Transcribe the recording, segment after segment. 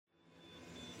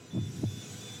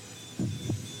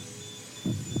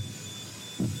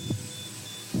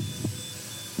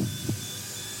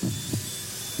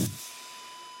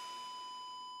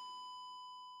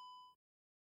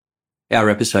Our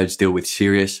episodes deal with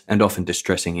serious and often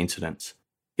distressing incidents.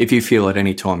 If you feel at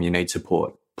any time you need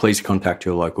support, please contact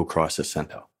your local crisis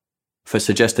centre. For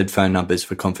suggested phone numbers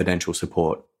for confidential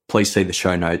support, please see the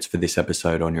show notes for this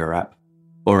episode on your app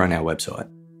or on our website.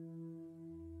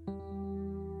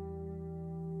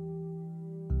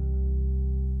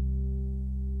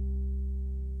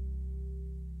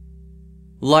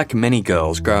 Like many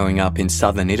girls growing up in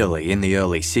southern Italy in the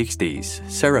early 60s,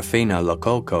 Serafina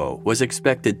Lococo was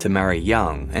expected to marry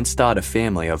young and start a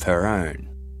family of her own.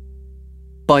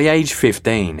 By age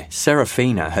 15,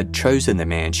 Serafina had chosen the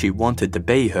man she wanted to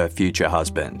be her future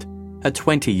husband, a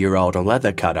 20-year-old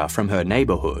leather cutter from her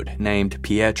neighbourhood named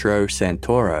Pietro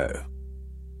Santoro.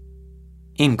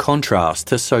 In contrast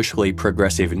to socially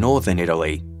progressive northern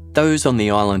Italy, those on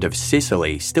the island of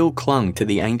Sicily still clung to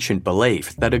the ancient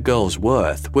belief that a girl's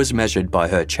worth was measured by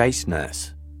her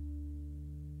chasteness.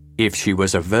 If she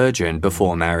was a virgin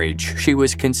before marriage, she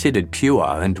was considered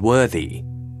pure and worthy.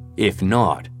 If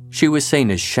not, she was seen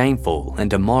as shameful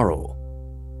and immoral.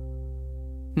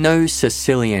 No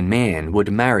Sicilian man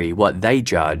would marry what they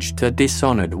judged a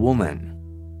dishonoured woman.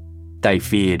 They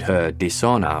feared her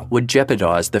dishonour would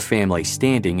jeopardise the family's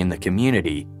standing in the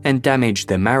community and damage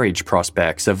the marriage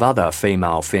prospects of other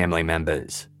female family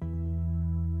members.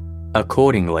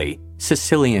 Accordingly,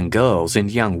 Sicilian girls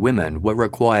and young women were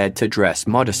required to dress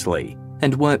modestly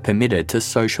and weren't permitted to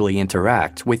socially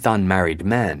interact with unmarried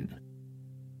men.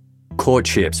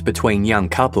 Courtships between young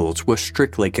couples were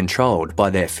strictly controlled by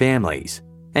their families,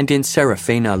 and in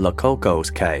Serafina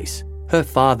Lococo's case, her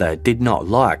father did not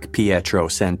like Pietro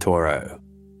Santoro.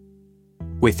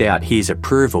 Without his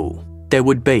approval, there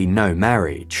would be no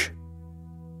marriage.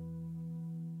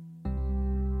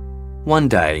 One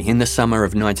day in the summer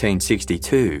of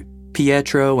 1962,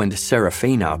 Pietro and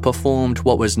Serafina performed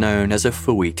what was known as a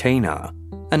fuitina,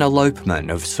 an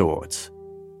elopement of sorts.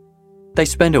 They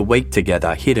spent a week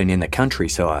together hidden in the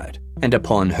countryside, and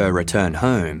upon her return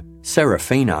home,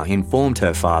 Serafina informed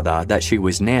her father that she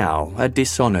was now a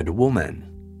dishonoured woman.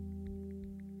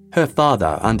 Her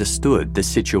father understood the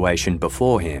situation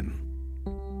before him.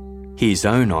 His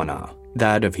own honour,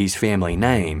 that of his family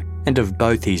name, and of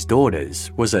both his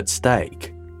daughters was at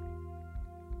stake.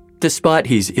 Despite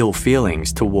his ill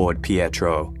feelings toward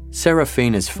Pietro,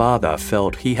 Serafina's father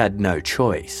felt he had no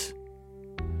choice.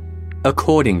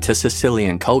 According to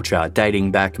Sicilian culture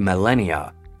dating back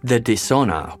millennia, the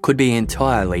dishonour could be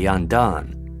entirely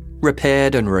undone,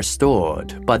 repaired and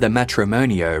restored by the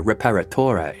matrimonio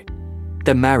reparatore,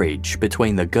 the marriage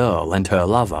between the girl and her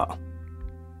lover.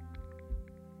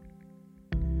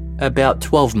 About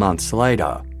 12 months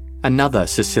later, another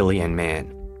Sicilian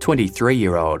man,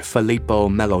 23-year-old Filippo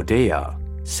Melodia,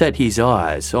 set his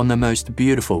eyes on the most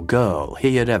beautiful girl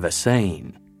he had ever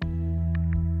seen.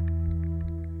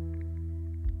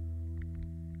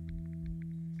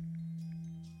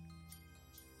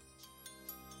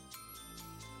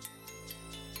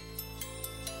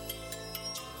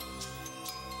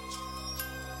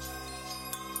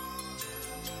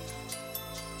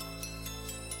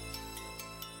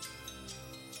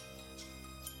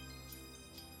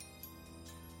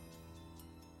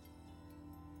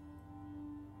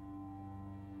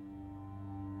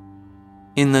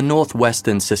 In the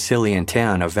northwestern Sicilian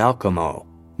town of Alcamo,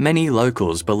 many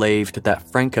locals believed that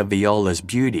Franca Viola's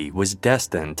beauty was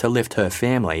destined to lift her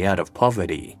family out of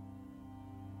poverty.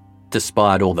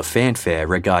 Despite all the fanfare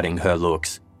regarding her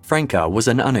looks, Franca was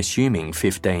an unassuming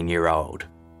 15-year-old.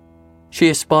 She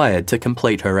aspired to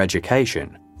complete her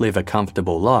education, live a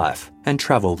comfortable life, and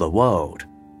travel the world.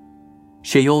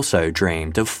 She also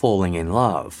dreamed of falling in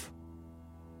love.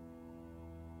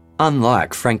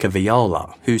 Unlike Franca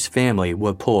Viola, whose family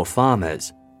were poor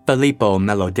farmers, Filippo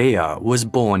Melodia was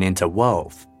born into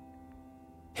wealth.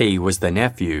 He was the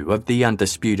nephew of the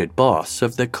undisputed boss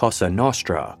of the Cosa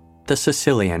Nostra, the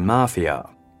Sicilian mafia.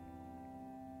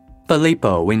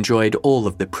 Filippo enjoyed all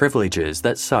of the privileges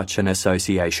that such an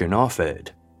association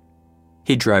offered.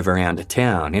 He drove around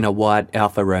town in a white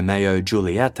Alfa Romeo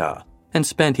Giulietta and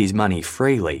spent his money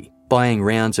freely, buying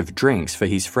rounds of drinks for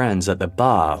his friends at the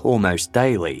bar almost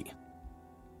daily.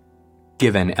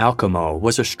 Given Alcamo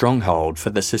was a stronghold for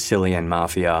the Sicilian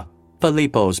mafia,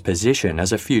 Filippo's position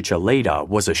as a future leader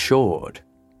was assured.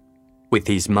 With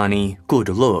his money, good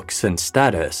looks and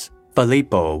status,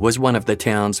 Filippo was one of the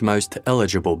town's most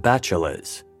eligible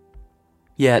bachelors.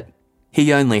 Yet,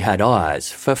 he only had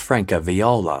eyes for Franca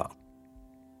Viola.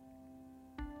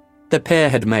 The pair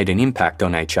had made an impact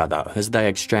on each other as they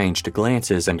exchanged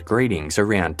glances and greetings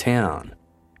around town.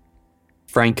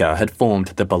 Franca had formed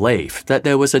the belief that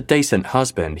there was a decent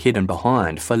husband hidden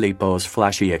behind Filippo's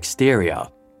flashy exterior,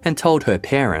 and told her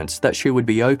parents that she would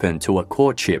be open to a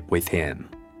courtship with him.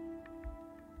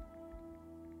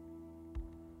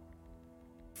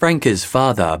 Franca's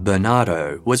father,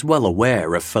 Bernardo, was well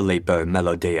aware of Filippo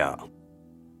Melodia.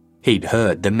 He'd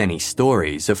heard the many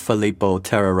stories of Filippo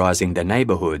terrorizing the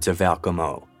neighborhoods of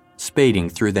Alcamo, speeding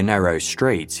through the narrow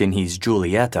streets in his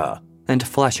Giulietta and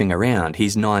flashing around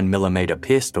his 9mm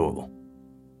pistol.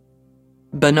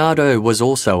 Bernardo was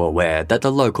also aware that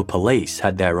the local police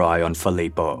had their eye on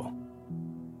Filippo.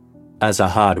 As a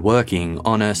hard-working,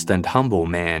 honest and humble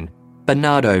man,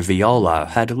 Bernardo Viola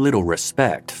had little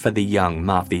respect for the young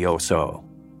mafioso.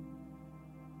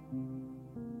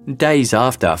 Days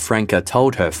after Franca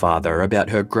told her father about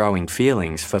her growing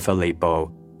feelings for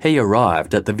Filippo, he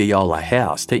arrived at the Viola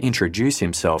house to introduce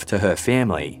himself to her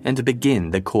family and begin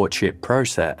the courtship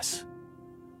process.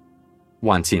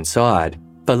 Once inside,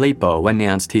 Filippo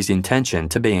announced his intention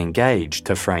to be engaged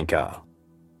to Franca.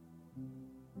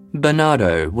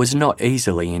 Bernardo was not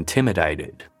easily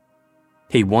intimidated.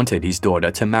 He wanted his daughter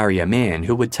to marry a man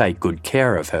who would take good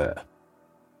care of her.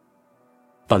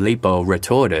 Filippo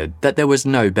retorted that there was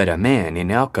no better man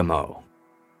in Alcamo.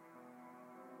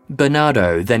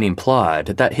 Bernardo then implied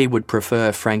that he would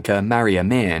prefer Franca marry a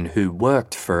man who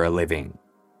worked for a living.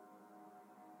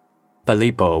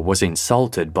 Filippo was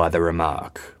insulted by the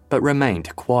remark, but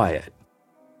remained quiet.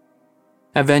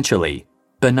 Eventually,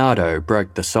 Bernardo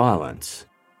broke the silence.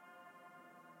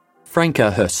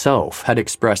 Franca herself had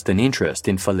expressed an interest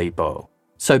in Filippo,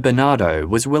 so Bernardo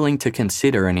was willing to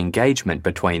consider an engagement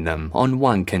between them on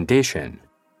one condition: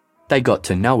 they got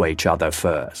to know each other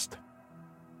first.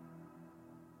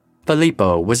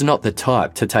 Filippo was not the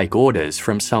type to take orders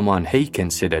from someone he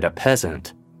considered a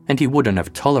peasant, and he wouldn't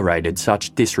have tolerated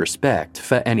such disrespect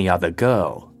for any other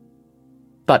girl.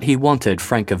 But he wanted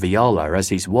Franca Viola as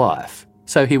his wife,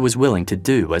 so he was willing to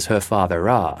do as her father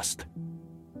asked.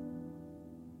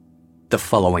 The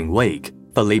following week,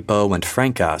 Filippo and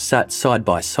Franca sat side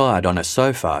by side on a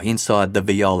sofa inside the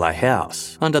Viola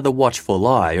house under the watchful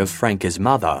eye of Franca's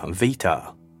mother,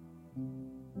 Vita.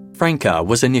 Franca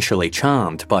was initially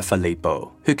charmed by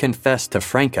Filippo, who confessed to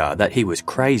Franca that he was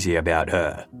crazy about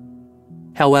her.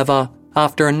 However,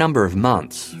 after a number of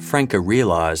months, Franca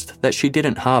realised that she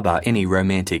didn't harbour any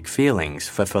romantic feelings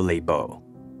for Filippo.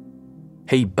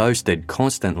 He boasted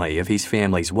constantly of his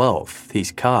family's wealth,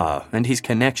 his car, and his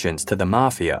connections to the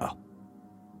mafia.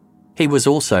 He was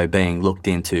also being looked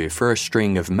into for a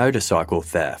string of motorcycle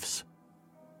thefts.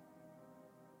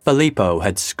 Filippo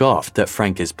had scoffed at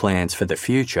Franca's plans for the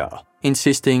future,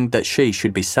 insisting that she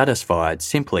should be satisfied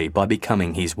simply by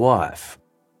becoming his wife.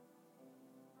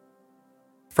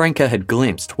 Franca had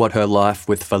glimpsed what her life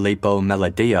with Filippo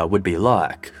Melodia would be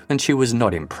like, and she was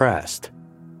not impressed.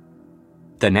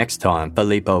 The next time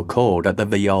Filippo called at the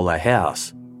Viola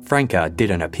house, Franca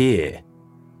didn't appear.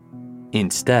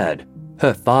 Instead,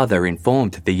 her father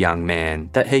informed the young man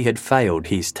that he had failed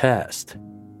his test.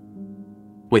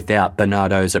 Without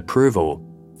Bernardo's approval,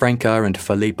 Franca and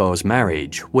Filippo's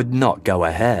marriage would not go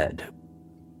ahead.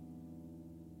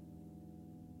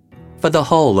 For the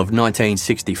whole of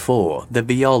 1964, the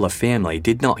Viola family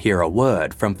did not hear a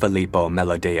word from Filippo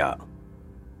Melodia.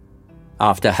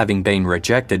 After having been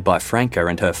rejected by Franca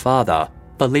and her father,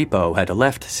 Filippo had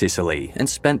left Sicily and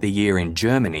spent the year in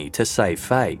Germany to save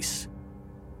face.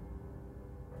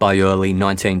 By early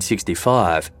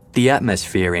 1965, the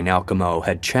atmosphere in Alcamo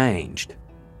had changed.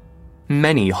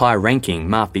 Many high-ranking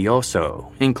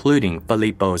mafioso, including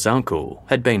Filippo's uncle,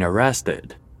 had been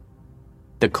arrested.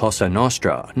 The Cosa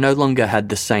Nostra no longer had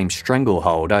the same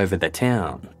stranglehold over the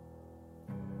town.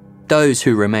 Those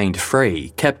who remained free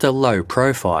kept a low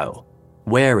profile,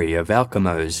 wary of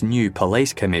Alcamo's new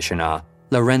police commissioner,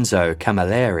 Lorenzo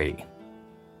Camilleri.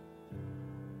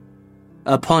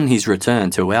 Upon his return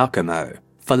to Alcamo,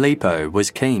 Filippo was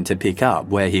keen to pick up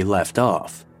where he left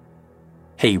off.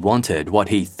 He wanted what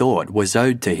he thought was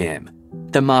owed to him,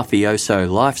 the mafioso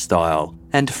lifestyle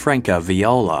and Franca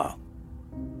Viola.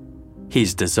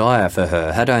 His desire for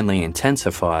her had only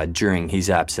intensified during his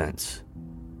absence.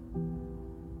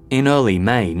 In early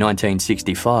May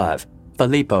 1965,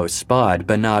 Filippo spied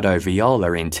Bernardo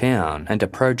Viola in town and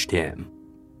approached him.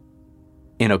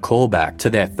 In a callback to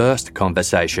their first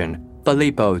conversation,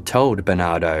 Filippo told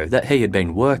Bernardo that he had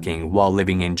been working while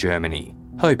living in Germany,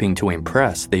 hoping to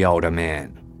impress the older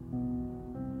man.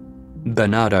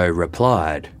 Bernardo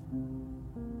replied,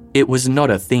 "It was not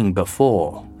a thing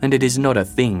before, and it is not a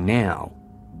thing now.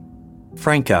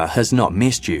 Franca has not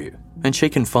missed you, and she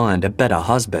can find a better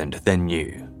husband than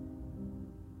you."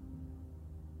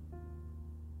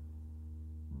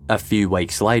 A few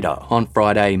weeks later, on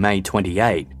Friday, May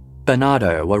 28,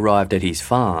 Bernardo arrived at his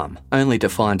farm only to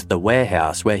find the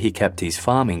warehouse where he kept his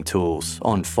farming tools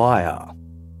on fire.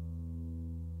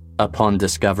 Upon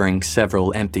discovering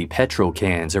several empty petrol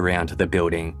cans around the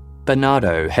building,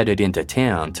 Bernardo headed into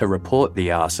town to report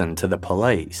the arson to the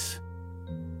police.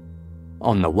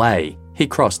 On the way, he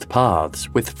crossed paths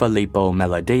with Filippo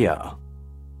Melodia.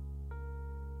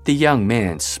 The young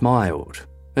man smiled,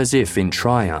 as if in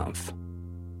triumph.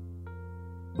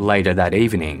 Later that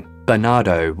evening,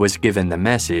 Bernardo was given the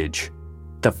message,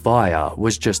 the fire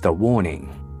was just a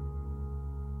warning.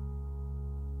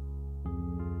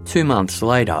 2 months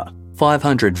later,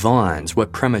 500 vines were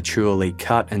prematurely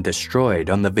cut and destroyed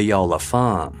on the Viola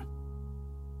farm.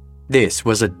 This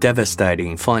was a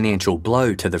devastating financial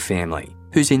blow to the family,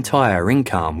 whose entire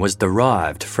income was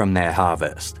derived from their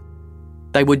harvest.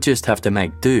 They would just have to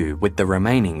make do with the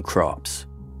remaining crops.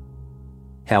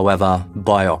 However,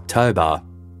 by October,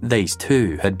 these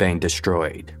too had been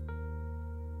destroyed.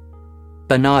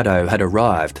 Bernardo had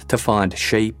arrived to find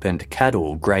sheep and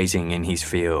cattle grazing in his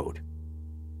field.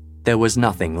 There was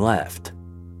nothing left.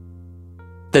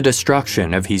 The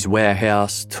destruction of his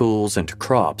warehouse, tools and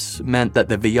crops meant that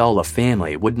the Viola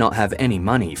family would not have any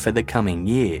money for the coming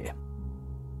year.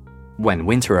 When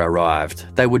winter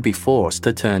arrived, they would be forced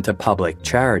to turn to public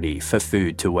charity for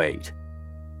food to eat.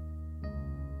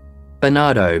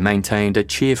 Bernardo maintained a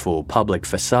cheerful public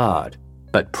facade,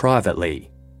 but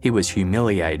privately, he was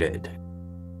humiliated.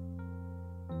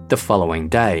 The following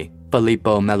day,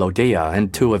 Filippo Melodia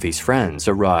and 2 of his friends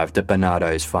arrived at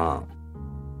Bernardo's farm.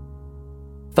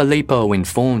 Filippo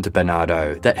informed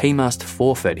Bernardo that he must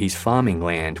forfeit his farming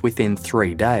land within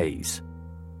 3 days.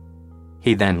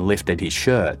 He then lifted his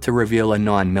shirt to reveal a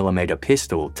 9mm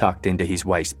pistol tucked into his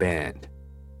waistband.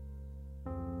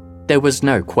 There was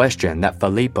no question that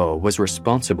Filippo was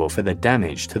responsible for the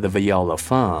damage to the Viola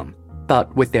farm,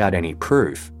 but without any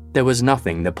proof, there was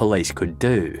nothing the police could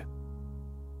do.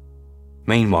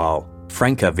 Meanwhile,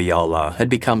 Franca Viola had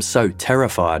become so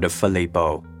terrified of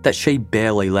Filippo that she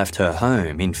barely left her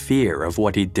home in fear of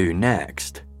what he'd do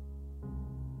next.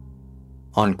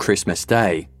 On Christmas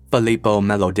Day, Filippo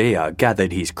Melodia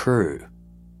gathered his crew.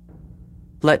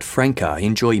 Let Franca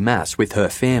enjoy Mass with her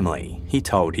family, he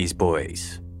told his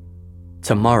boys.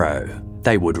 Tomorrow,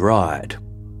 they would ride.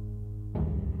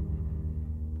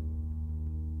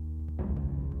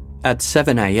 At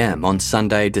 7 a.m. on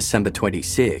Sunday, December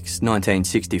 26,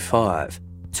 1965,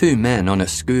 2 men on a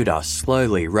scooter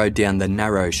slowly rode down the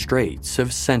narrow streets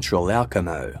of central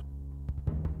Alcamo.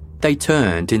 They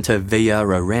turned into Via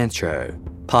Rancho,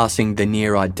 passing the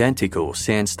near-identical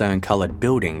sandstone-coloured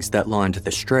buildings that lined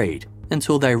the street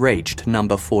until they reached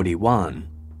number 41.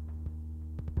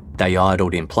 They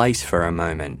idled in place for a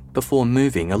moment before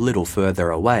moving a little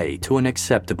further away to an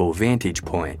acceptable vantage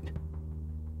point.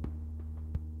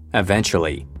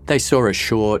 Eventually, they saw a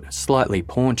short, slightly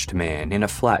paunched man in a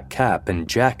flat cap and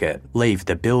jacket leave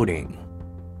the building.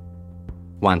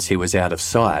 Once he was out of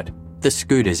sight, the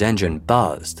scooter's engine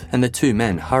buzzed and the 2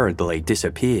 men hurriedly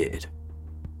disappeared.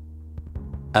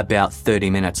 About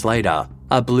 30 minutes later,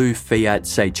 a blue Fiat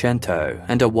Seicento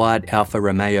and a white Alfa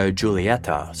Romeo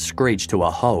Giulietta screeched to a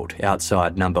halt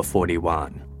outside number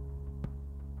 41.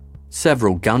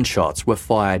 Several gunshots were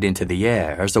fired into the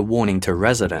air as a warning to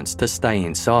residents to stay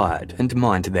inside and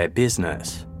mind their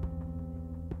business.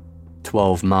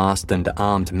 12 masked and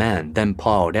armed men then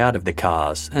piled out of the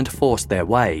cars and forced their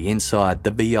way inside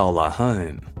the Viola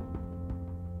home.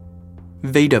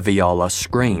 Vida Viola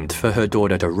screamed for her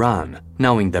daughter to run,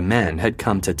 knowing the men had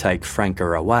come to take Franca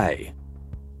away.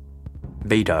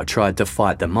 Vida tried to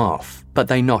fight them off, but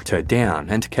they knocked her down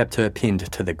and kept her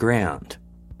pinned to the ground.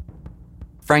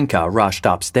 Franca rushed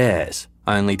upstairs,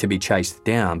 only to be chased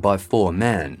down by 4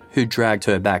 men who dragged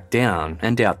her back down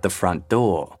and out the front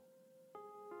door.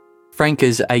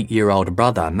 Franca's 8-year-old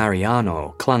brother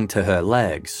Mariano clung to her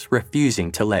legs,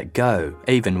 refusing to let go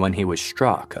even when he was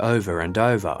struck over and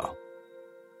over.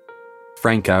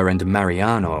 Franca and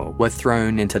Mariano were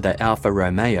thrown into the Alfa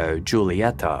Romeo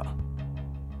Giulietta.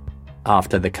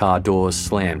 After the car doors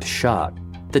slammed shut,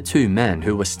 the 2 men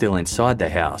who were still inside the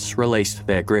house released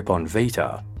their grip on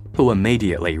Vita, who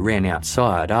immediately ran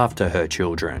outside after her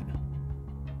children.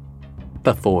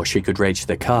 Before she could reach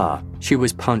the car, she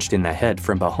was punched in the head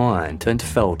from behind and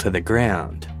fell to the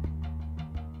ground.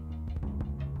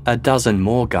 A dozen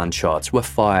more gunshots were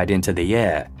fired into the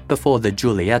air before the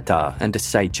Giulietta and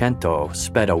Seicento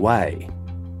sped away.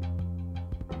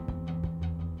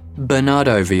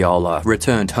 Bernardo Viola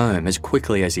returned home as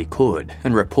quickly as he could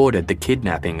and reported the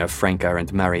kidnapping of Franca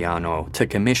and Mariano to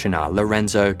Commissioner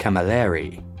Lorenzo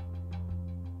Camilleri.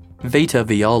 Vita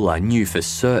Viola knew for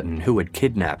certain who had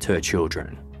kidnapped her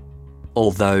children.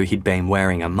 Although he'd been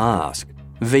wearing a mask,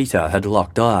 Vita had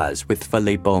locked eyes with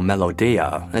Filippo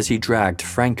Melodia as he dragged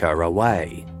Franca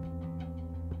away.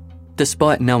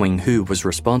 Despite knowing who was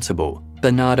responsible,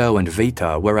 Bernardo and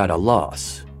Vita were at a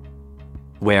loss.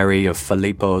 Wary of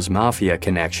Filippo's mafia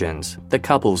connections, the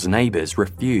couple's neighbours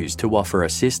refused to offer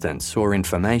assistance or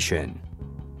information.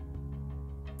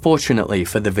 Fortunately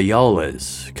for the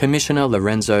Violas, Commissioner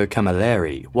Lorenzo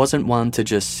Camilleri wasn't one to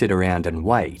just sit around and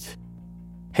wait.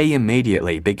 He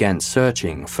immediately began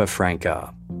searching for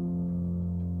Franca.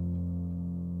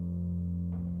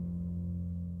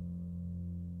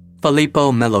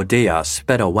 Filippo Melodia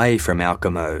sped away from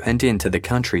Alcamo and into the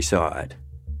countryside.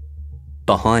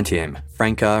 Behind him,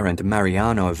 Franca and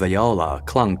Mariano Viola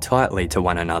clung tightly to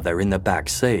one another in the back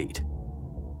seat.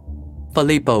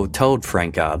 Filippo told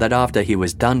Franca that after he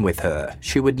was done with her,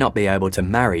 she would not be able to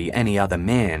marry any other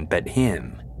man but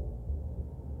him.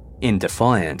 In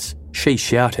defiance, she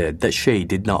shouted that she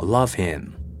did not love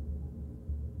him.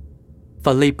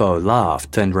 Filippo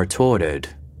laughed and retorted,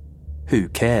 "Who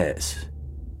cares?"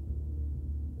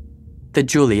 The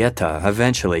Giulietta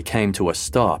eventually came to a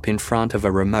stop in front of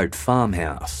a remote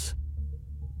farmhouse.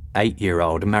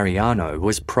 8-year-old Mariano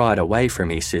was pried away from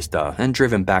his sister and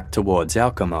driven back towards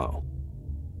Alcamo.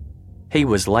 He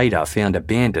was later found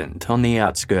abandoned on the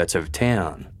outskirts of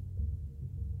town.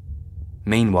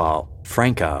 Meanwhile,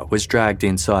 Franca was dragged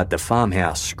inside the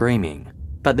farmhouse screaming,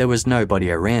 but there was nobody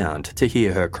around to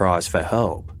hear her cries for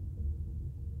help.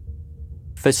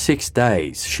 For 6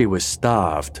 days, she was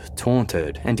starved,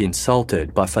 taunted, and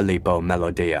insulted by Filippo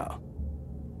Melodia.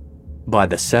 By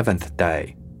the 7th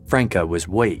day, Franca was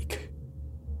weak.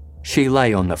 She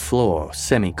lay on the floor,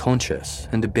 semi-conscious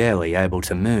and barely able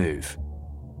to move.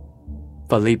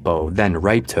 Filippo then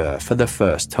raped her for the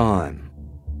first time.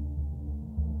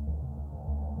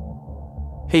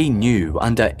 He knew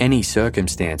under any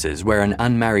circumstances where an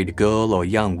unmarried girl or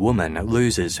young woman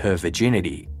loses her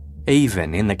virginity,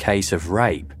 even in the case of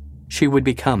rape, she would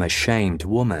become a shamed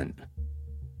woman.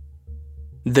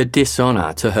 The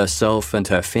dishonour to herself and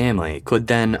her family could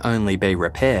then only be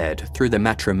repaired through the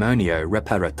matrimonio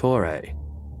reparatore.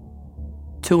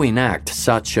 To enact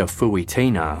such a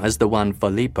fuitina as the one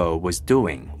Filippo was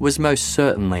doing was most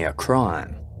certainly a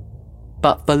crime.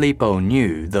 But Filippo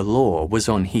knew the law was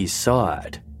on his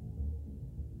side.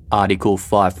 Article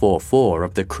 544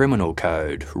 of the Criminal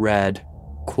Code read,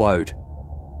 quote,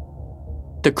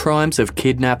 "The crimes of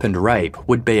kidnap and rape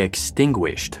would be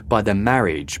extinguished by the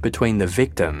marriage between the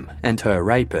victim and her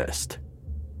rapist."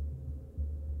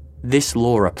 This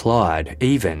law applied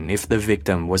even if the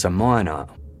victim was a minor.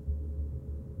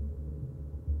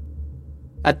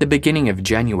 At the beginning of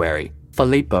January,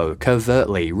 Filippo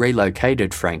covertly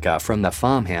relocated Franca from the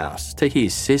farmhouse to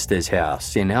his sister's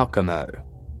house in Alcamo.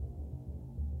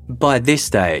 By this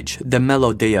stage, the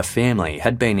Melodia family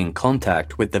had been in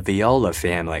contact with the Viola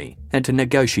family and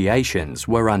negotiations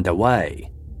were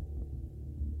underway.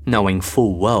 Knowing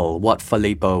full well what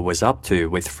Filippo was up to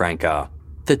with Franca,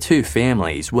 the two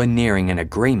families were nearing an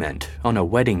agreement on a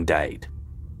wedding date.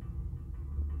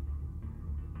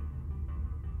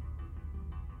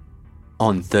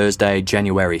 On Thursday,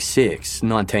 January 6,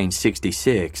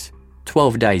 1966,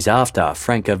 12 days after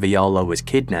Franca Viola was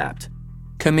kidnapped,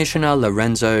 Commissioner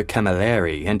Lorenzo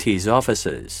Camilleri and his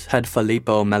officers had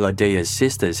Filippo Melodia's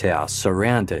sister's house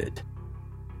surrounded.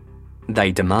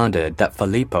 They demanded that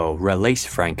Filippo release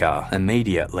Franca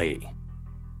immediately.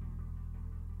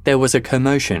 There was a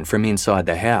commotion from inside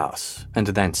the house, and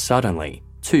then suddenly,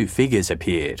 2 figures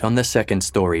appeared on the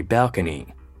second-story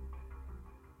balcony.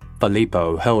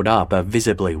 Filippo held up a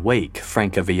visibly weak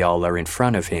Franca Viola in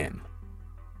front of him.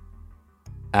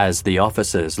 As the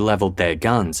officers levelled their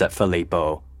guns at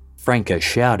Filippo, Franca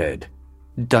shouted,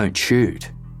 "Don't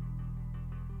shoot."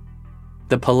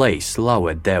 The police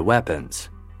lowered their weapons.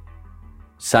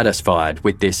 Satisfied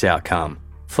with this outcome,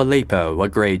 Filippo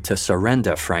agreed to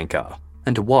surrender Franca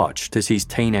and watched as his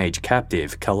teenage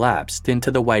captive collapsed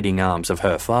into the waiting arms of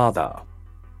her father.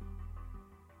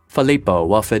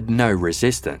 Filippo offered no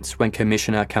resistance when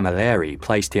Commissioner Camilleri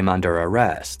placed him under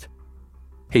arrest.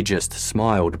 He just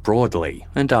smiled broadly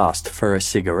and asked for a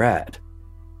cigarette.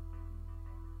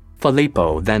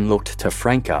 Filippo then looked to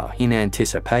Franca in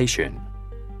anticipation.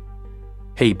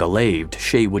 He believed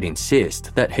she would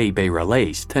insist that he be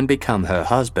released and become her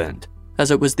husband,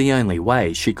 as it was the only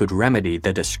way she could remedy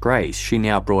the disgrace she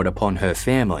now brought upon her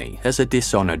family as a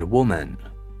dishonoured woman.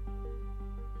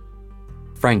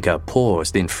 Franca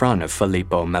paused in front of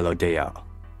Filippo Melodia,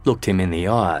 looked him in the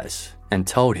eyes, and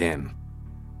told him,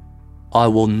 "I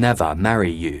will never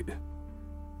marry you.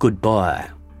 Goodbye."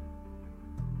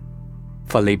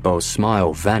 Filippo's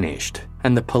smile vanished,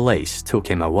 and the police took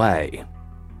him away.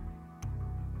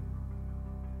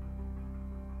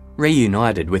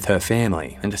 Reunited with her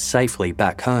family and safely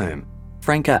back home,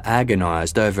 Franca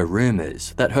agonised over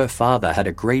rumours that her father had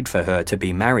agreed for her to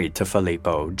be married to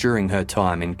Filippo during her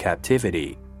time in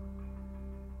captivity.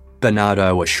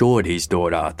 Bernardo assured his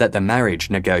daughter that the marriage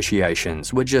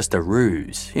negotiations were just a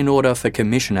ruse in order for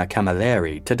Commissioner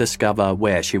Camilleri to discover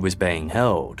where she was being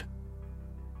held.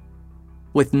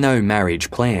 With no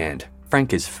marriage planned,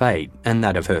 Franca's fate and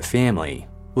that of her family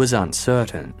was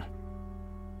uncertain.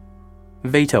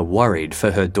 Vita worried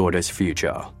for her daughter's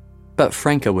future, but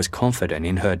Franca was confident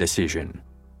in her decision.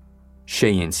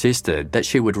 She insisted that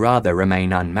she would rather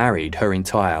remain unmarried her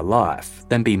entire life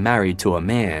than be married to a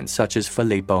man such as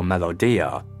Filippo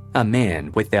Melodia, a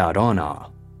man without honour.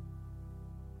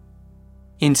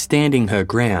 In standing her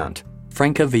ground,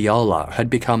 Franca Viola had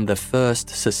become the first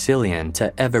Sicilian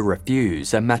to ever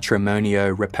refuse a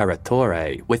matrimonio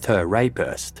reparatore with her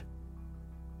rapist.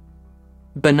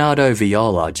 Bernardo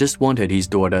Viola just wanted his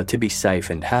daughter to be safe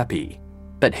and happy,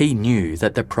 but he knew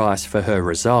that the price for her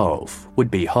resolve would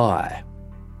be high.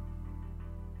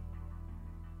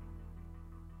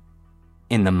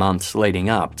 In the months leading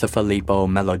up to Filippo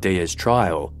Melodia's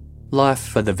trial, life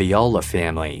for the Viola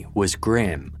family was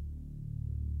grim.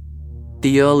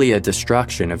 The earlier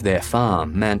destruction of their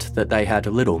farm meant that they had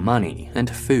little money and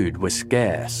food was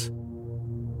scarce.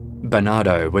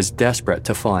 Bernardo was desperate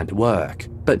to find work,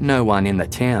 but no one in the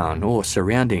town or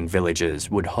surrounding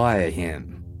villages would hire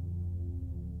him.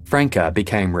 Franca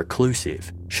became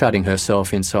reclusive, shutting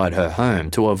herself inside her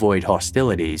home to avoid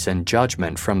hostilities and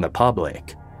judgment from the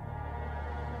public.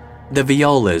 The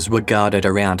Violas were guarded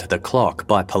around the clock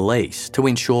by police to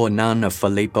ensure none of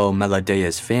Filippo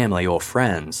Melodia's family or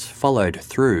friends followed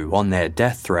through on their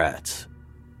death threats.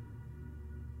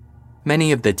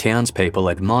 Many of the townspeople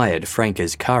admired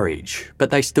Franca's courage, but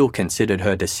they still considered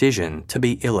her decision to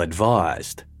be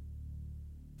ill-advised.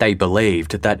 They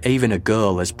believed that even a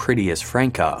girl as pretty as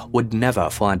Franca would never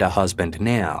find a husband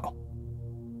now.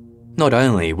 Not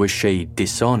only was she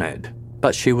dishonoured,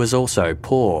 but she was also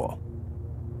poor.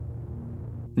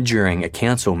 During a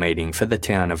council meeting for the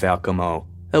town of Alcamo,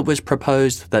 it was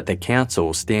proposed that the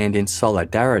council stand in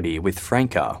solidarity with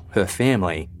Franca, her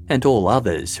family, and all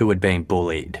others who had been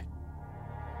bullied.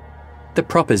 The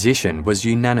proposition was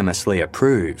unanimously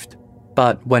approved,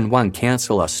 but when one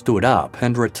councillor stood up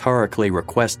and rhetorically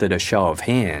requested a show of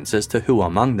hands as to who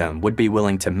among them would be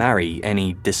willing to marry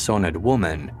any dishonoured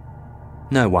woman,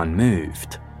 no one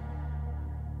moved.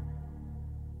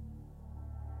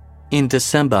 In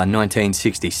December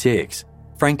 1966,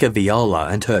 Franca Viola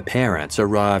and her parents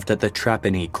arrived at the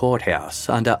Trapani courthouse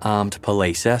under armed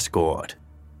police escort.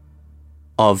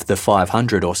 Of the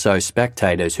 500 or so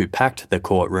spectators who packed the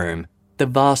courtroom, the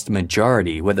vast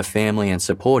majority were the family and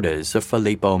supporters of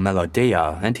Filippo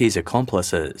Melodia and his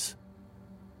accomplices.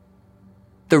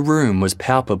 The room was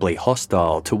palpably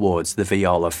hostile towards the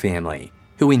Viola family,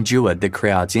 who endured the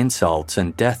crowd's insults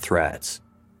and death threats.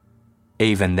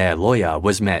 Even their lawyer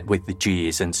was met with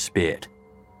jeers and spit.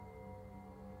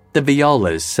 The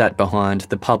Violas sat behind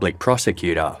the public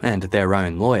prosecutor and their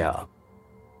own lawyer.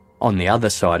 On the other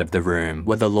side of the room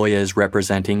were the lawyers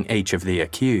representing each of the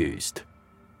accused.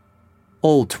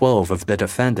 All 12 of the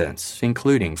defendants,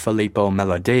 including Filippo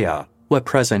Melodia, were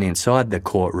present inside the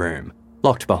courtroom,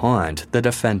 locked behind the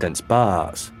defendants'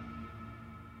 bars.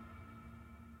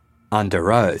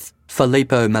 Under oath,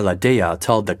 Filippo Melodia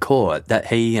told the court that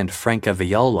he and Franca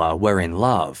Viola were in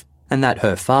love and that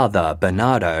her father,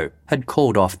 Bernardo, had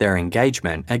called off their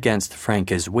engagement against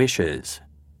Franca's wishes.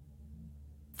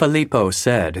 Filippo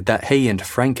said that he and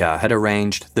Franca had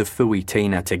arranged the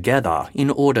fuitina together in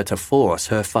order to force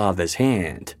her father's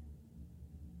hand.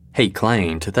 He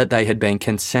claimed that they had been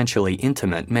consensually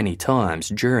intimate many times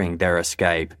during their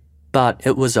escape, but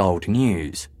it was old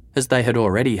news, as they had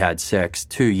already had sex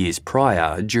 2 years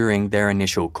prior during their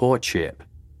initial courtship.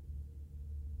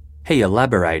 He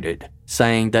elaborated,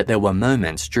 saying that there were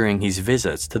moments during his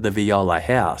visits to the Viola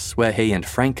house where he and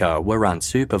Franca were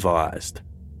unsupervised.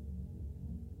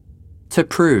 To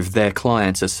prove their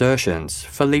client's assertions,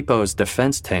 Filippo's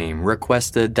defense team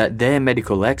requested that their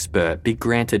medical expert be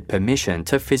granted permission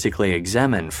to physically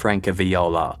examine Franca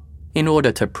Viola in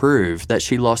order to prove that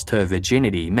she lost her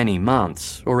virginity many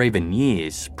months or even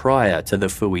years prior to the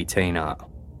fuitina.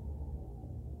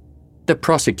 The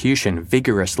prosecution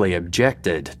vigorously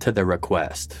objected to the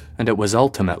request, and it was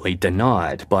ultimately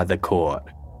denied by the court.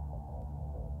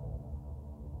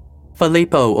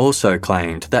 Filippo also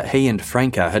claimed that he and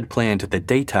Franca had planned the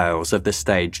details of the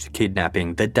staged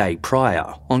kidnapping the day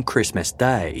prior, on Christmas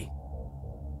Day.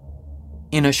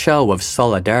 In a show of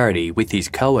solidarity with his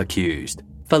co-accused,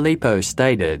 Filippo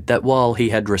stated that while he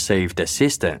had received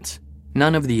assistance,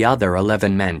 none of the other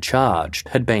 11 men charged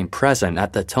had been present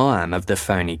at the time of the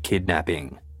phony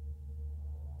kidnapping.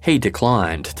 He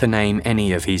declined to name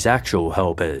any of his actual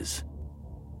helpers.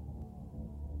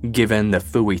 Given the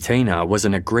Fuitina was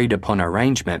an agreed-upon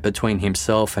arrangement between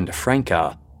himself and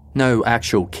Franca, no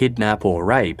actual kidnap or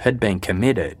rape had been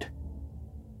committed.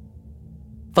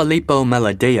 Filippo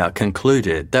Melodia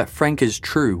concluded that Franca's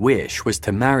true wish was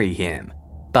to marry him,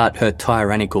 but her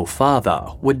tyrannical father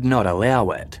would not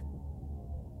allow it.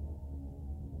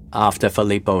 After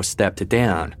Filippo stepped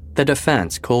down, the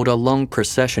defence called a long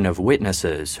procession of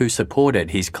witnesses who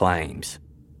supported his claims.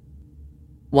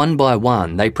 One by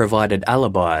one, they provided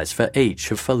alibis for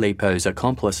each of Filippo's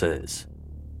accomplices.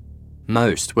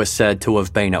 Most were said to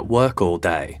have been at work all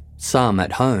day, some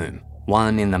at home,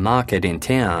 one in the market in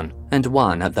town, and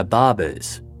one at the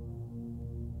barber's.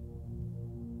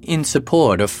 In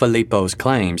support of Filippo's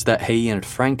claims that he and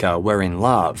Franca were in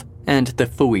love and the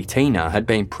Fuitina had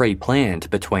been pre-planned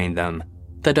between them,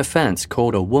 the defence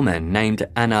called a woman named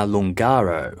Anna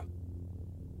Lungaro.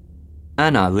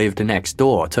 Anna lived next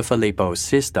door to Filippo's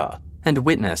sister and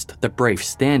witnessed the brief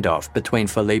standoff between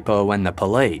Filippo and the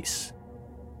police.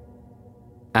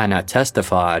 Anna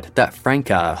testified that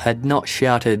Franca had not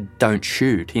shouted "Don't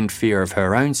shoot" in fear of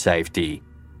her own safety,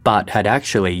 but had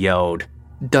actually yelled,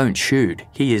 "Don't shoot,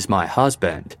 he is my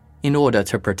husband," in order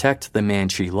to protect the man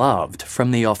she loved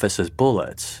from the officer's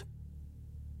bullets.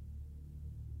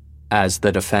 As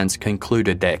the defence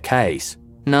concluded their case,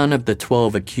 none of the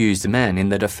 12 accused men in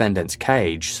the defendant's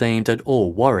cage seemed at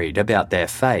all worried about their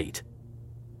fate.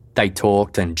 They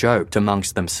talked and joked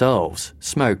amongst themselves,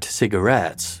 smoked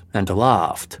cigarettes, and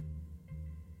laughed.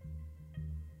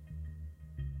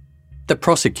 The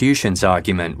prosecution's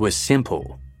argument was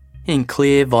simple. In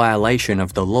clear violation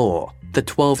of the law, the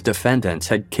 12 defendants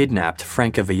had kidnapped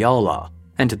Franca Viola,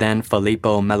 and then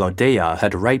Filippo Melodia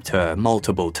had raped her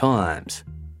multiple times.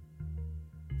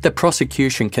 The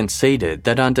prosecution conceded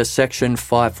that under Section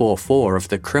 544 of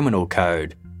the Criminal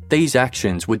Code, these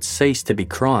actions would cease to be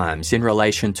crimes in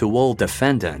relation to all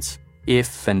defendants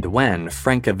if and when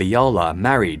Franca Viola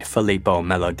married Filippo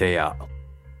Melodia.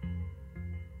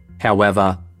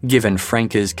 However, given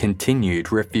Franca's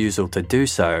continued refusal to do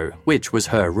so, which was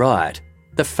her right,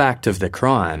 the fact of the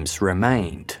crimes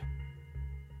remained.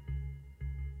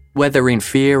 Whether in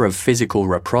fear of physical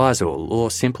reprisal or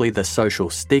simply the social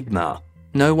stigma,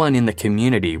 no one in the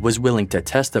community was willing to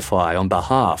testify on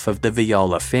behalf of the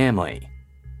Viola family.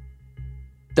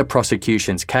 The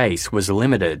prosecution's case was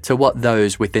limited to what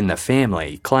those within the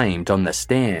family claimed on the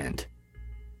stand.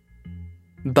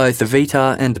 Both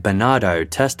Vita and Bernardo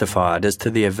testified as to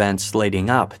the events leading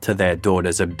up to their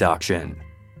daughter's abduction.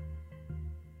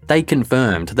 They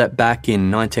confirmed that back in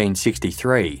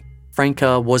 1963,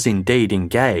 Franca was indeed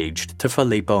engaged to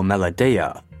Filippo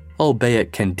Melodia,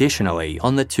 albeit conditionally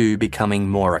on the two becoming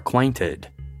more acquainted.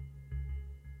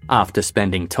 After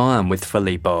spending time with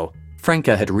Filippo,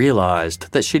 Franca had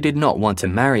realised that she did not want to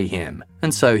marry him,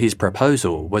 and so his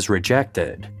proposal was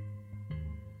rejected.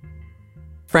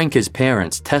 Franca's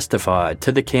parents testified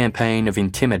to the campaign of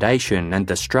intimidation and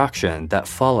destruction that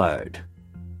followed.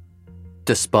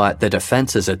 Despite the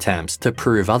defence's attempts to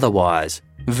prove otherwise,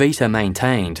 Vita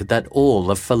maintained that all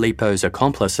of Filippo's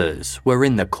accomplices were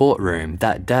in the courtroom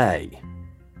that day.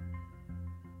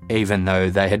 Even though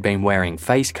they had been wearing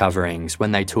face coverings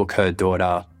when they took her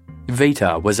daughter,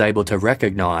 Vita was able to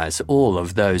recognise all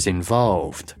of those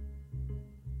involved.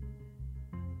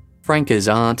 Franca's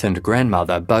aunt and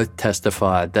grandmother both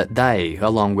testified that they,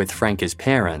 along with Franca's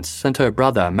parents and her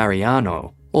brother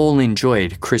Mariano, all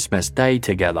enjoyed Christmas Day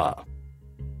together.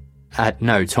 At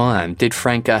no time did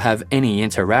Franca have any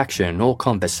interaction or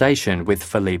conversation with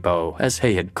Filippo as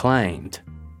he had claimed.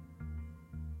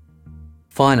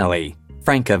 Finally,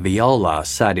 Franca Viola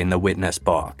sat in the witness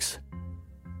box.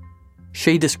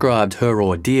 She described her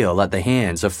ordeal at the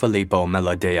hands of Filippo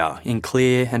Melodia in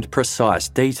clear and precise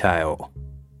detail.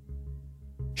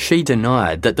 She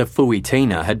denied that the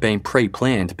Fuitina had been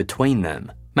pre-planned between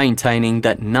them, maintaining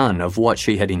that none of what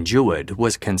she had endured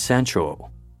was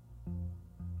consensual.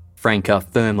 Franca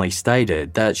firmly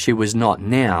stated that she was not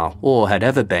now or had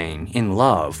ever been in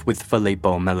love with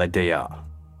Filippo Melodia.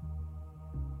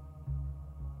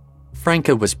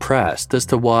 Franca was pressed as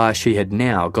to why she had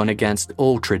now gone against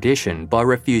all tradition by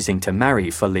refusing to marry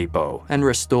Filippo and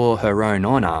restore her own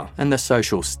honour and the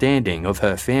social standing of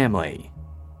her family.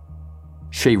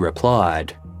 She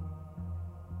replied,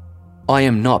 "I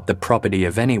am not the property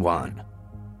of anyone.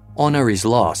 Honour is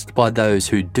lost by those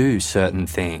who do certain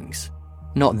things,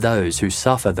 not those who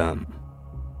suffer them."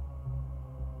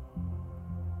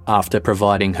 After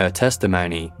providing her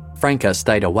testimony, Franca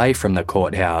stayed away from the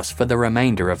courthouse for the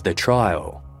remainder of the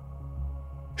trial.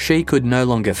 She could no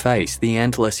longer face the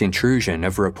endless intrusion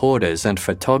of reporters and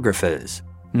photographers,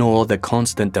 nor the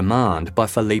constant demand by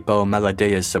Filippo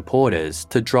Melodia's supporters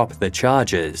to drop the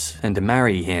charges and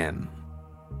marry him.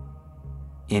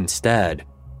 Instead,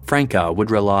 Franca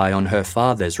would rely on her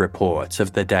father's reports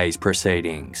of the day's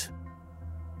proceedings.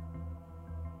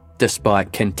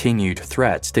 Despite continued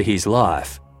threats to his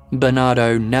life,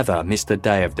 Bernardo never missed a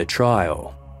day of the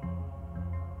trial.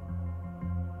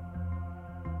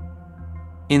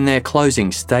 In their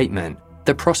closing statement,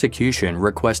 the prosecution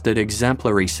requested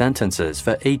exemplary sentences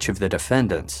for each of the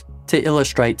defendants to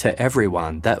illustrate to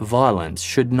everyone that violence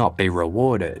should not be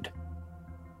rewarded.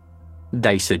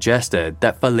 They suggested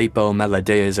that Filippo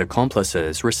Melodia's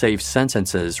accomplices receive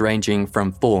sentences ranging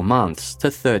from 4 months to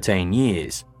 13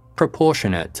 years,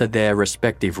 proportionate to their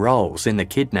respective roles in the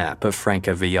kidnap of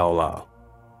Franca Viola.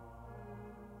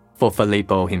 For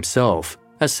Filippo himself,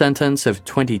 a sentence of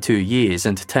 22 years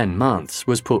and 10 months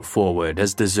was put forward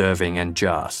as deserving and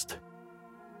just.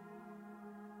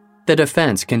 The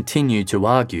defence continued to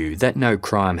argue that no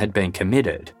crime had been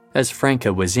committed, as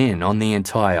Franca was in on the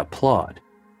entire plot.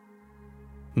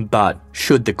 But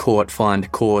should the court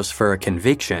find cause for a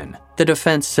conviction, the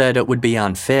defence said it would be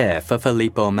unfair for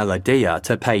Filippo Melodia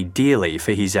to pay dearly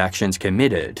for his actions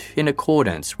committed in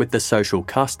accordance with the social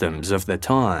customs of the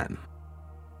time.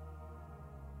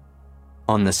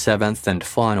 On the 7th and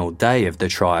final day of the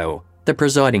trial, the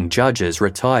presiding judges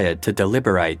retired to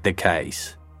deliberate the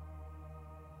case.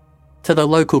 To the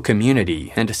local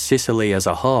community and Sicily as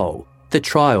a whole, the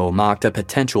trial marked a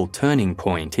potential turning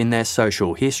point in their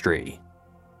social history.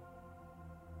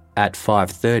 At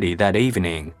 5:30 that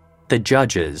evening, the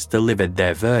judges delivered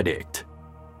their verdict.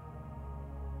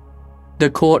 The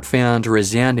court found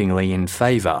resoundingly in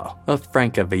favour of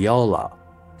Franca Viola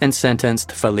and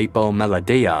sentenced Filippo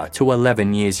Melodia to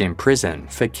 11 years in prison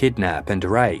for kidnap and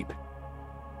rape.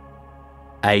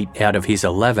 8 out of his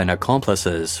 11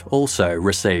 accomplices also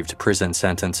received prison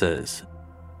sentences.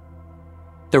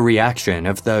 The reaction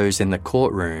of those in the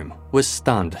courtroom was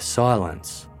stunned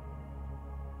silence.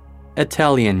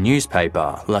 Italian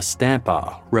newspaper La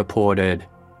Stampa reported,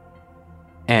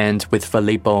 "And with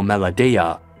Filippo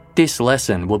Melodia, this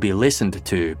lesson will be listened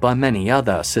to by many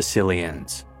other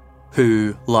Sicilians,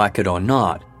 who, like it or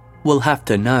not, will have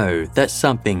to know that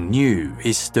something new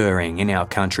is stirring in our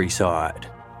countryside."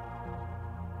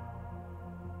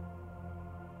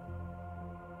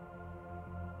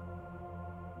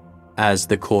 As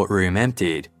the courtroom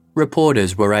emptied,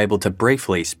 reporters were able to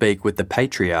briefly speak with the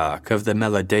patriarch of the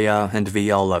Melodia and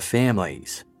Viola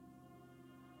families.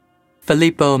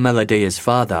 Filippo Melodia's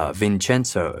father,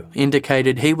 Vincenzo,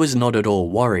 indicated he was not at all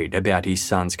worried about his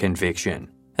son's conviction,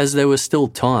 as there was still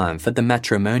time for the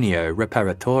matrimonio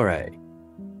reparatore.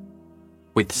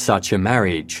 With such a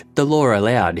marriage, the law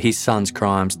allowed his son's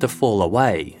crimes to fall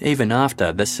away even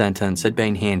after the sentence had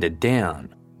been handed down.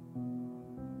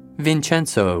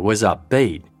 Vincenzo was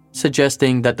upbeat,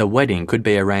 suggesting that the wedding could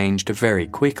be arranged very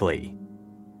quickly.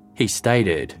 He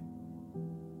stated,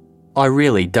 "I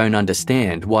really don't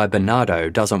understand why Bernardo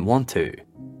doesn't want to.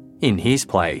 In his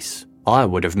place, I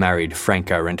would have married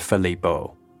Franca and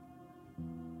Filippo."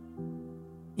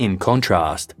 In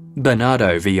contrast,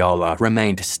 Bernardo Viola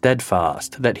remained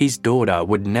steadfast that his daughter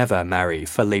would never marry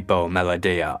Filippo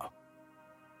Melodia.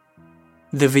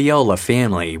 The Viola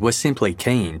family was simply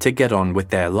keen to get on with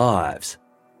their lives.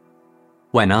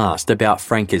 When asked about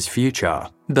Franca's future,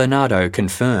 Bernardo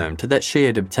confirmed that she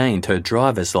had obtained her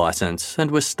driver's license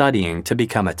and was studying to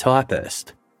become a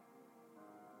typist.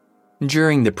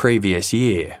 During the previous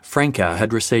year, Franca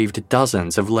had received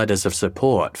dozens of letters of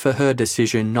support for her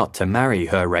decision not to marry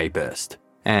her rapist,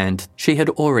 and she had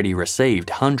already received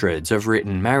hundreds of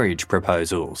written marriage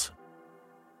proposals.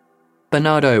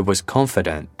 Bernardo was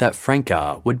confident that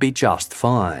Franca would be just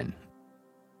fine.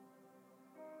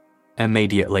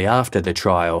 Immediately after the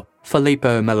trial,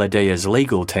 Filippo Melodia's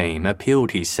legal team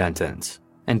appealed his sentence,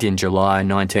 and in July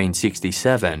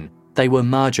 1967, they were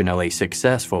marginally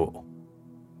successful.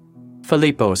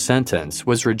 Filippo's sentence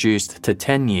was reduced to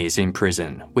 10 years in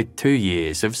prison with 2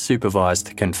 years of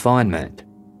supervised confinement.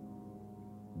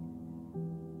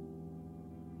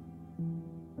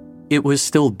 It was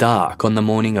still dark on the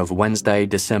morning of Wednesday,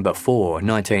 December 4,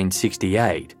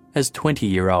 1968, as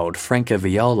 20-year-old Franca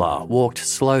Viola walked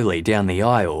slowly down the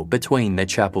aisle between the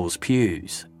chapel's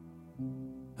pews.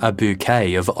 A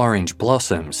bouquet of orange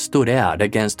blossoms stood out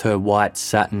against her white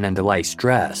satin and lace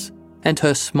dress, and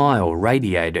her smile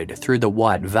radiated through the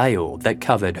white veil that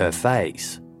covered her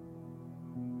face.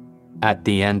 At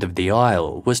the end of the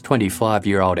aisle was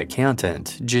 25-year-old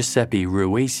accountant Giuseppe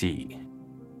Ruisi.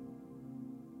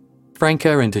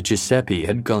 Franca and Giuseppe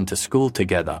had gone to school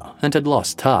together and had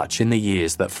lost touch in the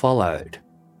years that followed.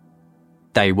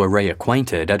 They were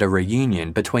reacquainted at a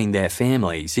reunion between their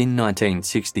families in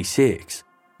 1966,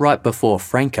 right before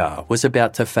Franca was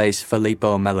about to face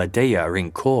Filippo Maladia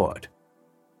in court.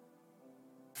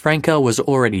 Franca was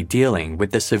already dealing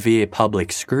with the severe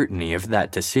public scrutiny of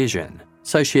that decision,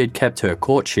 so she had kept her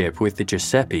courtship with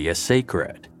Giuseppe a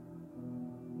secret.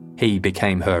 He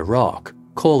became her rock,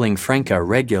 calling Franca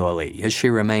regularly as she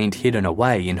remained hidden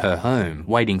away in her home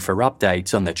waiting for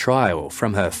updates on the trial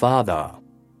from her father.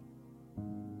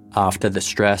 After the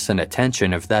stress and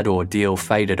attention of that ordeal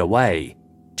faded away,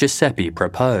 Giuseppe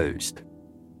proposed.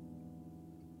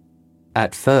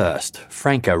 At first,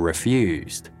 Franca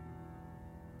refused.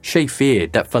 She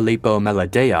feared that Filippo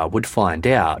Maladia would find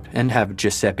out and have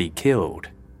Giuseppe killed.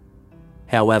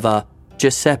 However,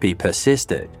 Giuseppe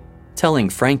persisted, telling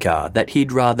Franca that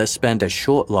he'd rather spend a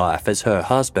short life as her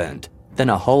husband than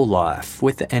a whole life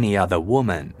with any other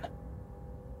woman.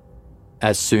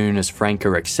 As soon as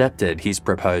Franca accepted his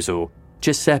proposal,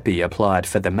 Giuseppe applied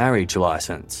for the marriage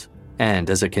license and,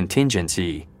 as a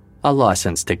contingency, a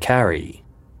license to carry.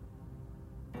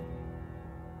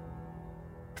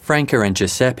 Franca and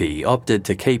Giuseppe opted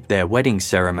to keep their wedding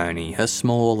ceremony a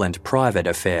small and private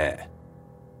affair.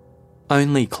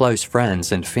 Only close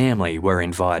friends and family were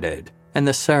invited, and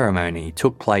the ceremony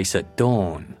took place at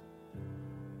dawn.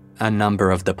 A number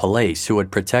of the police who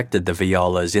had protected the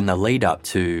Violas in the lead-up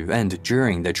to and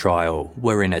during the trial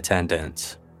were in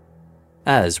attendance,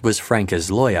 as was Franca's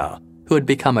lawyer, who had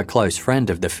become a close friend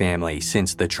of the family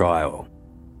since the trial.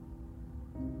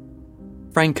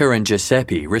 Franca and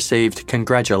Giuseppe received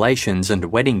congratulations and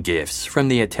wedding gifts from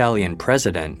the Italian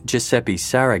President Giuseppe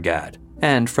Saragat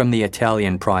and from the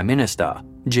Italian Prime Minister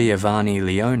Giovanni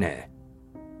Leone.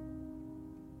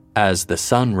 As the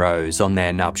sun rose on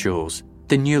their nuptials,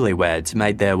 the newlyweds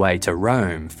made their way to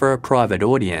Rome for a private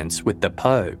audience with the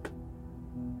Pope.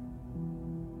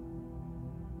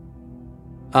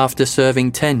 After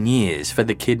serving 10 years for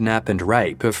the kidnap and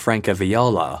rape of Franca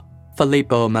Viola,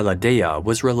 Filippo Maladia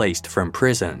was released from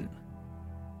prison.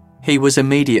 He was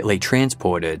immediately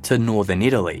transported to northern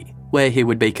Italy, where he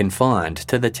would be confined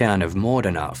to the town of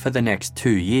Modena for the next 2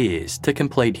 years to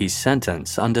complete his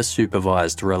sentence under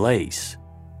supervised release.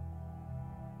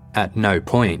 At no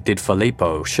point did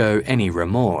Filippo show any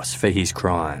remorse for his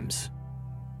crimes.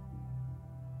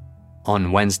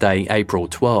 On Wednesday, April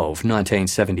 12,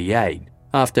 1978,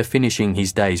 after finishing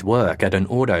his day's work at an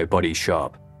auto body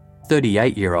shop,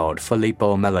 38-year-old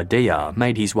Filippo Maladia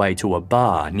made his way to a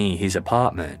bar near his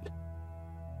apartment.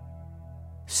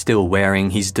 Still wearing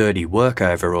his dirty work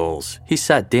overalls, he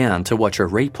sat down to watch a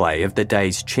replay of the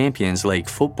day's Champions League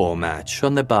football match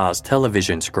on the bar's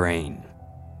television screen.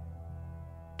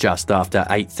 Just after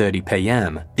 8:30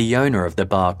 p.m, the owner of the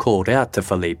bar called out to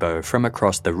Filippo from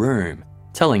across the room,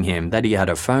 telling him that he had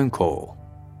a phone call.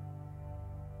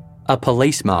 A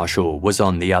police marshal was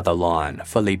on the other line,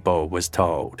 Filippo was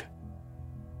told.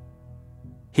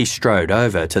 He strode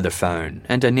over to the phone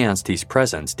and announced his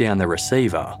presence down the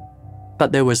receiver,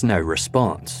 but there was no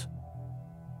response.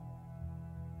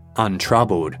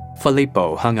 Untroubled,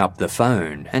 Filippo hung up the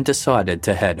phone and decided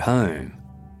to head home.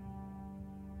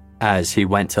 As he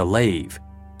went to leave,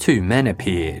 2 men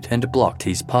appeared and blocked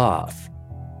his path.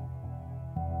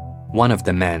 One of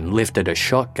the men lifted a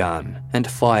shotgun and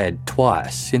fired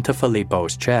twice into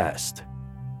Filippo's chest.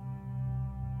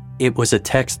 It was a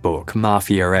textbook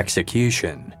mafia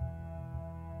execution.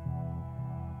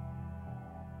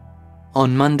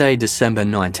 On Monday, December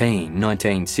 19,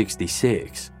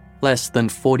 1966, less than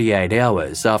 48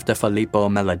 hours after Filippo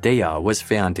Maladia was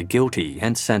found guilty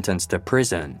and sentenced to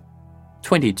prison,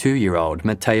 22-year-old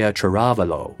Matteo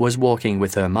Chiaravolo was walking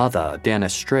with her mother down a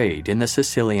street in the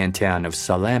Sicilian town of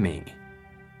Salemi.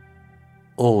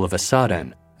 All of a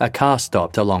sudden, a car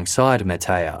stopped alongside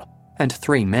Matteo, and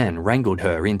 3 men wrangled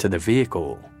her into the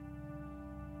vehicle.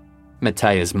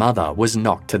 Matteo's mother was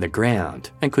knocked to the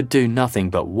ground and could do nothing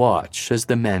but watch as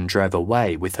the men drove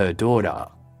away with her daughter.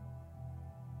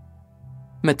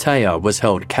 Matteo was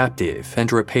held captive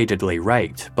and repeatedly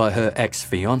raped by her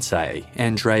ex-fiancé,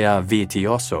 Andrea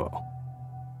Virtuoso.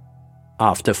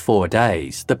 After 4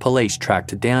 days, the police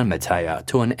tracked down Matteo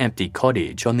to an empty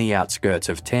cottage on the outskirts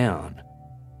of town.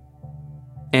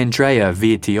 Andrea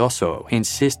Virtuoso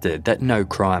insisted that no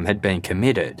crime had been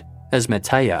committed, as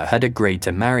Matteo had agreed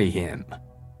to marry him.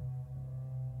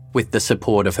 With the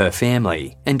support of her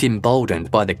family, and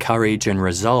emboldened by the courage and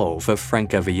resolve of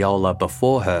Franca Viola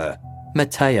before her,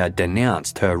 Matteo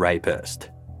denounced her rapist.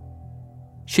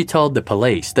 She told the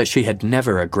police that she had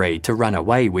never agreed to run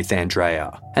away with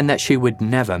Andrea and that she would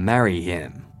never marry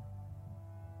him.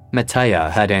 Matteo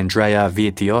had Andrea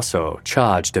Virtuoso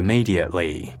charged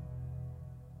immediately.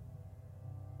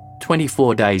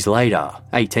 24 days later,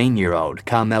 18-year-old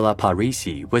Carmela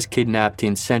Parisi was kidnapped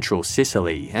in central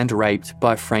Sicily and raped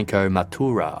by Franco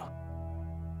Matura.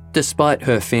 Despite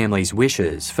her family's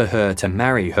wishes for her to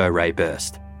marry her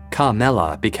rapist,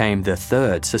 Carmela became the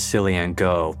third Sicilian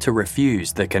girl to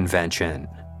refuse the convention.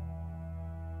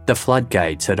 The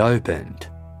floodgates had opened.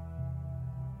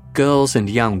 Girls and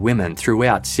young women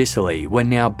throughout Sicily were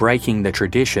now breaking the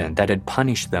tradition that had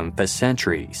punished them for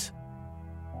centuries.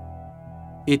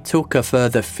 It took a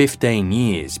further 15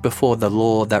 years before the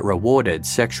law that rewarded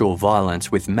sexual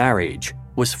violence with marriage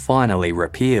was finally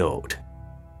repealed.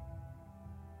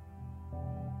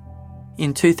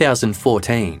 In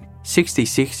 2014,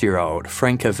 66-year-old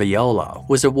Franca Viola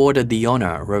was awarded the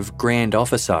honour of Grand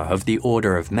Officer of the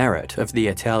Order of Merit of the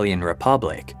Italian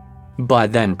Republic by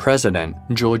then-President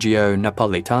Giorgio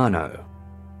Napolitano.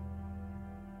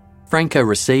 Franca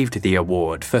received the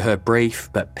award for her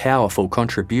brief but powerful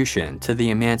contribution to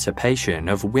the emancipation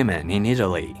of women in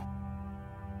Italy.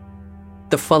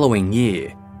 The following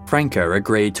year, Franca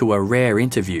agreed to a rare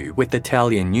interview with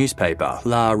Italian newspaper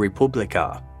La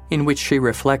Repubblica, in which she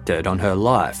reflected on her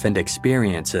life and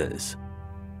experiences.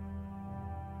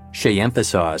 She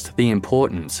emphasised the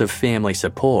importance of family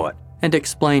support and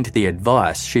explained the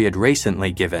advice she had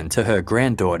recently given to her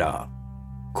granddaughter.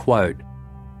 Quote,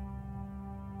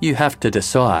 "You have to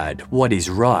decide what is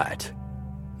right,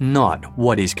 not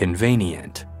what is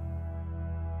convenient.